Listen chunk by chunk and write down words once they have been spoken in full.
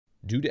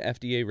Due to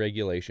FDA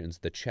regulations,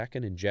 the Check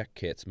and Inject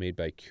kits made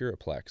by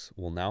Curaplex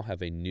will now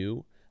have a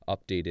new,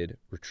 updated,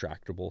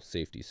 retractable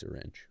safety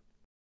syringe.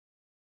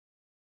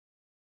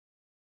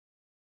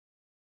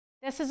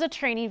 This is a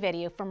training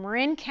video from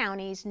Marin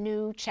County's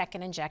new Check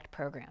and Inject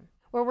program,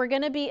 where we're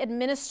going to be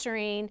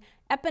administering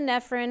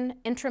epinephrine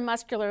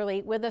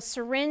intramuscularly with a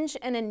syringe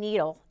and a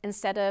needle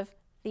instead of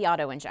the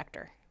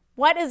auto-injector.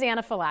 What is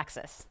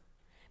anaphylaxis?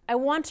 I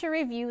want to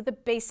review the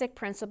basic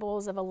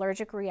principles of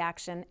allergic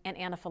reaction and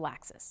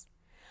anaphylaxis.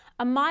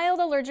 A mild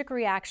allergic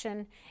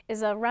reaction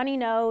is a runny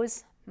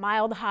nose,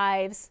 mild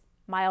hives,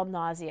 mild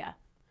nausea.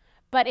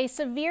 But a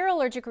severe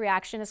allergic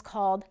reaction is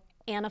called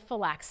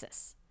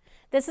anaphylaxis.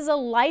 This is a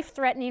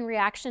life-threatening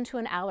reaction to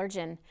an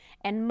allergen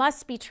and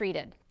must be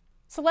treated.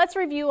 So let's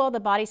review all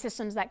the body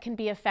systems that can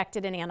be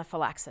affected in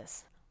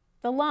anaphylaxis.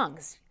 The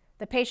lungs.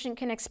 The patient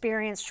can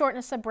experience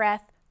shortness of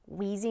breath,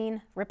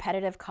 wheezing,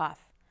 repetitive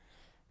cough.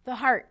 The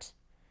heart.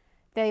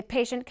 The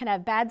patient can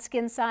have bad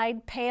skin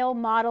side, pale,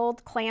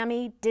 mottled,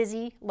 clammy,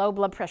 dizzy, low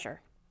blood pressure.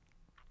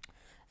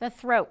 The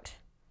throat.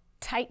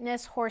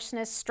 Tightness,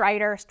 hoarseness,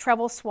 stridor,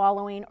 trouble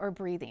swallowing or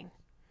breathing.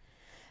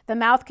 The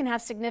mouth can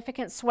have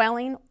significant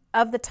swelling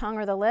of the tongue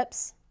or the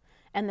lips,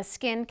 and the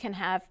skin can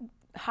have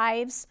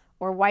hives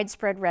or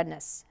widespread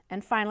redness.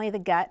 And finally, the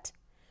gut,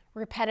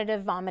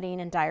 repetitive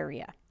vomiting and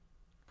diarrhea.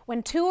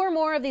 When 2 or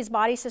more of these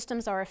body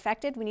systems are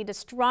affected, we need to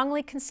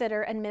strongly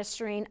consider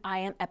administering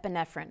IM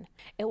epinephrine.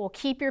 It will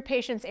keep your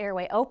patient's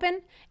airway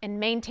open and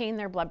maintain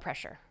their blood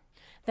pressure.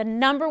 The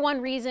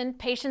 #1 reason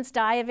patients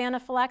die of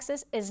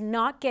anaphylaxis is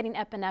not getting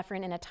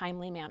epinephrine in a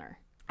timely manner.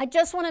 I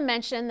just want to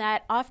mention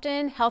that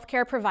often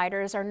healthcare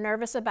providers are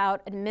nervous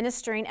about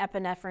administering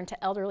epinephrine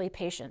to elderly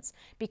patients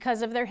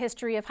because of their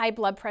history of high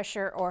blood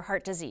pressure or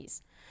heart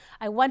disease.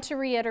 I want to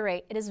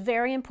reiterate, it is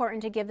very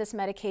important to give this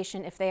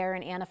medication if they are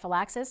in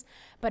anaphylaxis,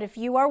 but if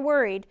you are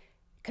worried,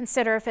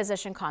 consider a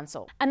physician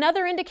consult.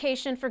 Another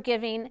indication for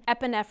giving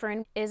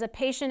epinephrine is a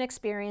patient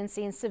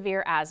experiencing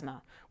severe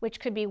asthma, which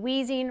could be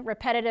wheezing,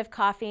 repetitive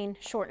coughing,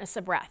 shortness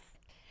of breath.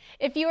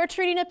 If you are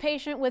treating a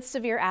patient with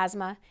severe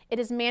asthma, it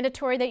is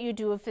mandatory that you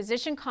do a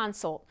physician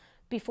consult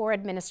before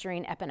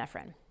administering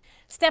epinephrine.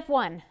 Step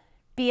 1,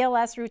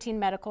 BLS routine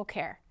medical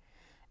care.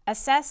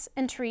 Assess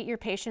and treat your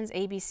patient's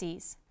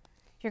ABCs.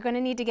 You're going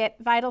to need to get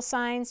vital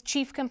signs,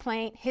 chief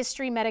complaint,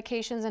 history,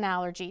 medications, and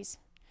allergies.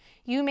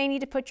 You may need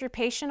to put your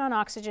patient on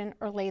oxygen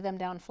or lay them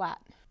down flat.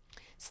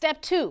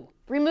 Step 2,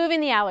 removing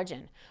the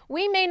allergen.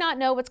 We may not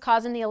know what's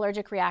causing the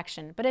allergic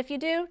reaction, but if you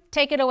do,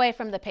 take it away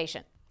from the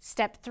patient.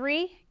 Step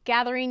 3,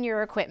 gathering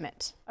your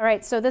equipment. All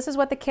right, so this is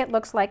what the kit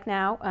looks like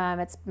now.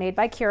 It's made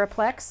by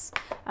Curaplex.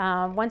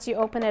 Once you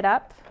open it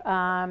up,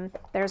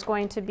 there's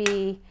going to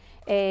be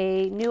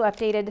a new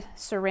updated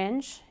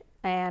syringe,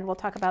 and we'll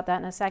talk about that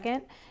in a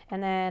second.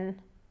 And then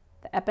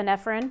the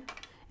epinephrine,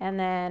 and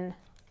then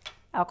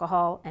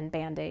alcohol and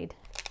Band-Aid.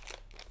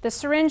 The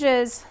syringe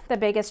is the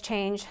biggest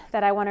change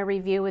that I want to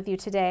review with you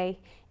today,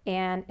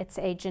 and it's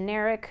a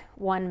generic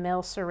 1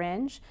 ml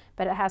syringe,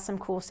 but it has some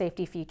cool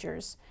safety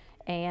features.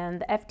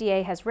 And the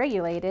FDA has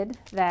regulated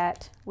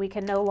that we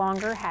can no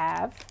longer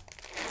have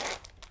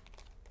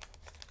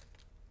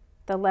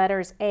the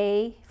letters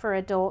A for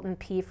adult and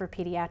P for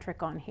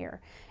pediatric on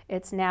here.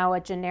 It's now a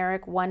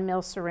generic 1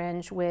 ml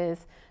syringe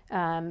with,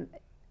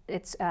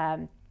 it's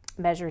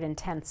measured in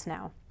tenths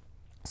now.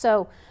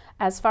 So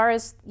as far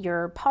as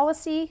your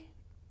policy,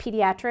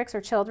 pediatrics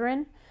or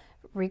children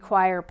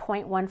require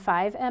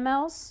 0.15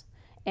 mLs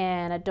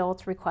and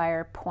adults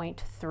require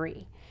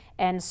 0.3.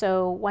 And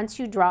so once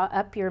you draw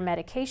up your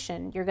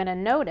medication, you're going to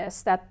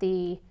notice that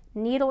the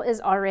needle is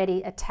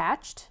already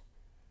attached.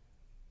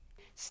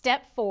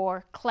 Step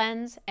 4,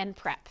 cleanse and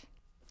prep.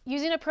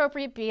 Using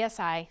appropriate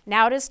BSI,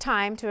 now it is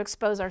time to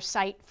expose our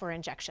site for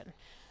injection.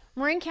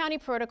 Marin County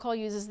protocol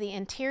uses the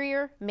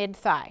anterior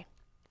mid-thigh.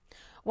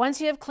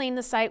 Once you have cleaned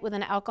the site with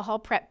an alcohol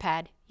prep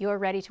pad, you are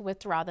ready to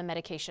withdraw the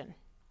medication.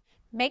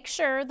 Make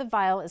sure the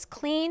vial is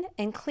clean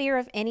and clear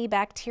of any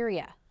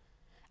bacteria.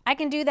 I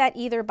can do that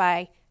either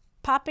by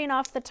popping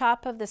off the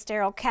top of the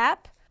sterile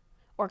cap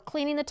or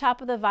cleaning the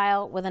top of the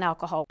vial with an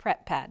alcohol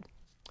prep pad.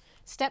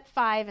 Step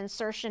 5,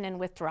 insertion and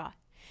withdraw.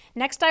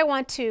 Next, I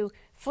want to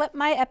flip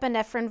my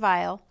epinephrine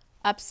vial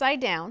upside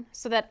down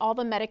so that all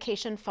the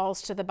medication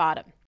falls to the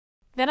bottom.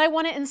 Then I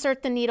want to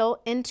insert the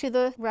needle into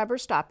the rubber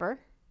stopper,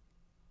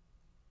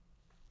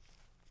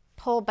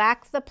 pull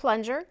back the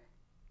plunger,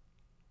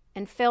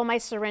 and fill my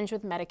syringe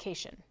with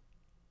medication.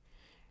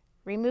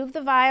 Remove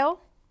the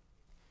vial.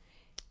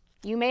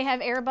 You may have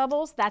air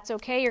bubbles. That's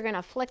okay. You're going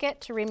to flick it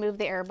to remove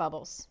the air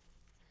bubbles.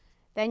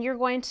 Then you're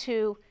going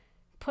to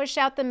push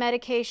out the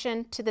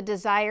medication to the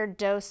desired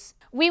dose.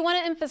 We want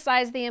to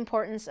emphasize the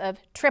importance of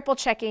triple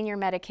checking your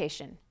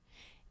medication.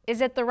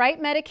 Is it the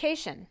right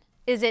medication?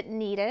 Is it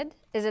needed?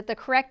 Is it the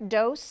correct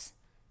dose,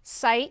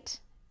 site?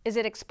 Is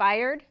it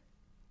expired?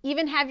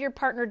 Even have your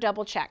partner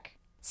double check.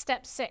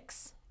 Step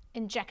 6,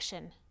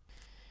 injection.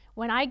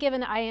 When I give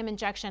an IM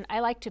injection, I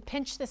like to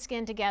pinch the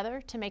skin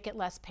together to make it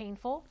less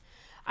painful.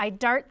 I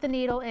dart the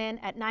needle in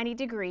at 90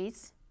 degrees, pull back the plunger, and fill my syringe with medication. Remove the vial. You may have air bubbles. That's okay. You're going to flick it to remove the air bubbles. Then you're going to push out the medication to the desired dose. We want to emphasize the importance of triple checking your medication.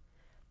 Is it the right medication? Is it needed? Is it the correct dose, site? Is it expired? Even have your partner double check. Step 7, injection. When I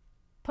give an IM injection, I like to pinch the skin together to make it less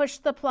painful. push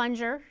the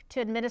plunger to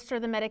administer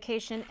the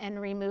medication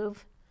and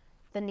remove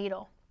the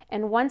needle.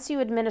 And once you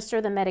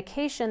administer the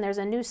medication, there's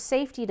a new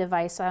safety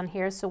device on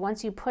here. So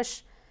once you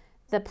push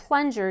the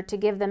plunger to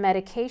give the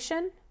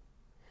medication,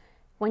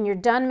 when you're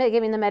done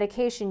giving the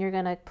medication, you're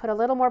going to put a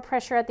little more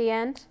pressure at the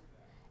end,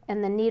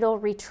 and the needle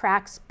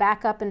retracts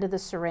back up into the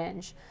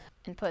syringe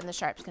and put in the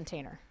sharps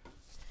container.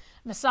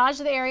 Massage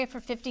the area for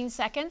 15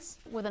 seconds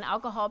with an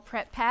alcohol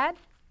prep pad.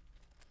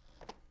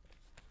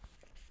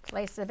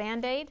 Place the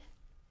Band-Aid,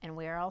 and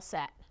we are all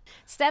set.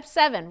 Step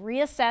 7,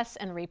 reassess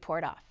and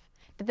report off.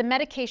 Did the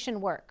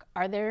medication work?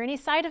 Are there any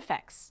side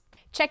effects?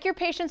 Check your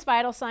patient's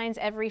vital signs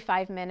every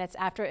 5 minutes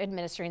after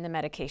administering the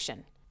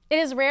medication. It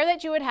is rare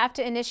that you would have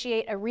to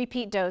initiate a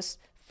repeat dose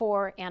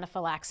for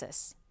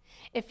anaphylaxis.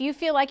 If you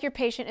feel like your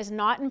patient is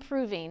not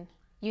improving,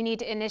 you need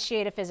to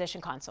initiate a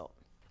physician consult.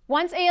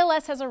 Once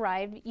ALS has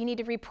arrived, you need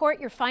to report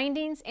your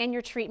findings and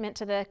your treatment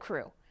to the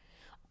crew.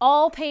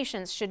 All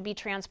patients should be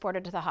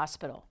transported to the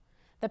hospital.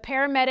 The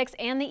paramedics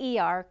and the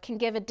ER can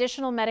give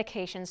additional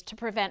medications to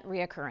prevent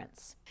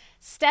reoccurrence.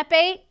 Step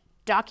 8,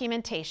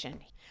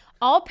 documentation.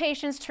 All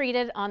patients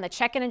treated on the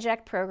Check and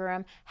Inject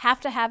program have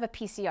to have a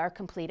PCR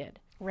completed.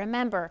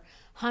 Remember,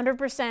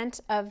 100%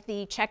 of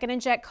the Check and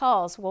Inject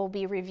calls will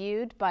be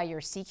reviewed by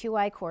your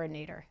CQI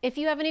coordinator. If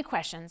you have any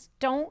questions,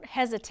 don't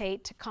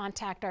hesitate to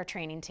contact our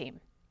training team.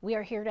 We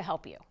are here to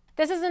help you.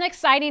 This is an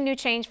exciting new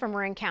change for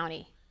Marin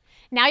County.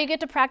 Now you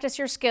get to practice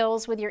your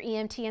skills with your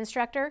EMT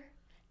instructor.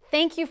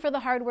 Thank you for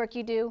the hard work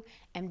you do,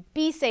 and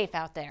be safe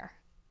out there.